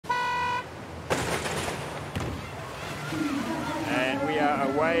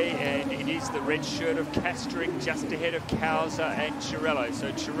away, and it is the red shirt of Kastrick just ahead of Kauser and Chirello.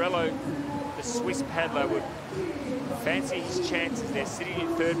 So Chirello, the Swiss paddler, would fancy his chances. They're sitting in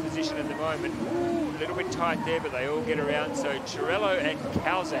third position at the moment. Ooh, a little bit tight there, but they all get around. So Chirello and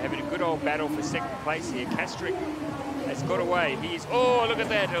Kauser having a good old battle for second place here. Kastrick has got away. He's, oh, look at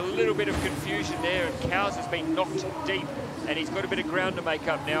that, a little bit of confusion there, and Kauser's been knocked deep, and he's got a bit of ground to make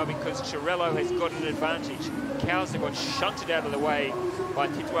up now because Chirello has got an advantage. Kauser got shunted out of the way by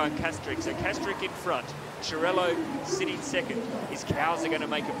Titouan and Kastrick. So Kastrick in front, Chirello sitting second. Is Kauser going to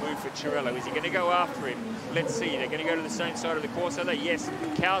make a move for Chirello? Is he going to go after him? Let's see. They're going to go to the same side of the course, are they? Yes.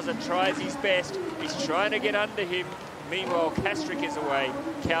 Kauser tries his best. He's trying to get under him. Meanwhile, Kastrick is away.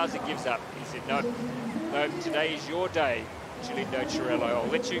 Kauser gives up. He said, no, today is your day, Gilindo Chirello. I'll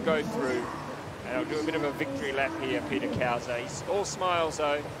let you go through, and I'll do a bit of a victory lap here, Peter Kauser. He's all smiles,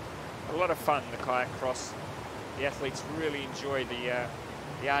 though. A lot of fun, the kayak cross. The athletes really enjoy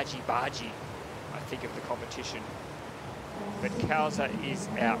the argy-bargy, I think, of the competition. But Kauser is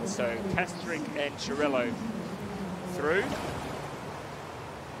out, so Kastrick and Chirello through.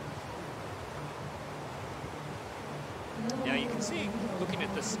 Now you can see, looking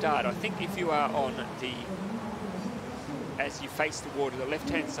at the start, I think if you are on the, as you face the water, the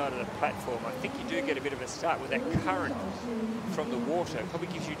left-hand side of the platform, I think you do get a bit of a start with that current from the water. It probably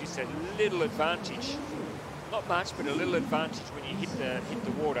gives you just a little advantage. Not much, but a little advantage when you hit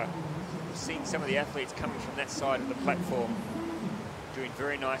the water. We've seen some of the athletes coming from that side of the platform doing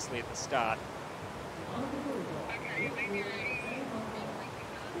very nicely at the start.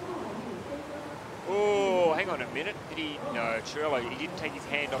 Oh, hang on a minute. Did he? No, Chirello, he didn't take his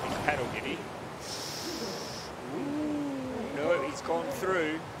hand off his paddle, did he? Ooh, no, he's gone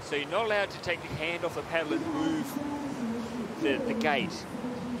through. So you're not allowed to take your hand off the paddle and move the gate.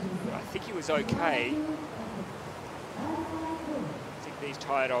 But I think he was okay. I think these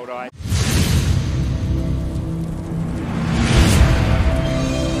tired old eyes.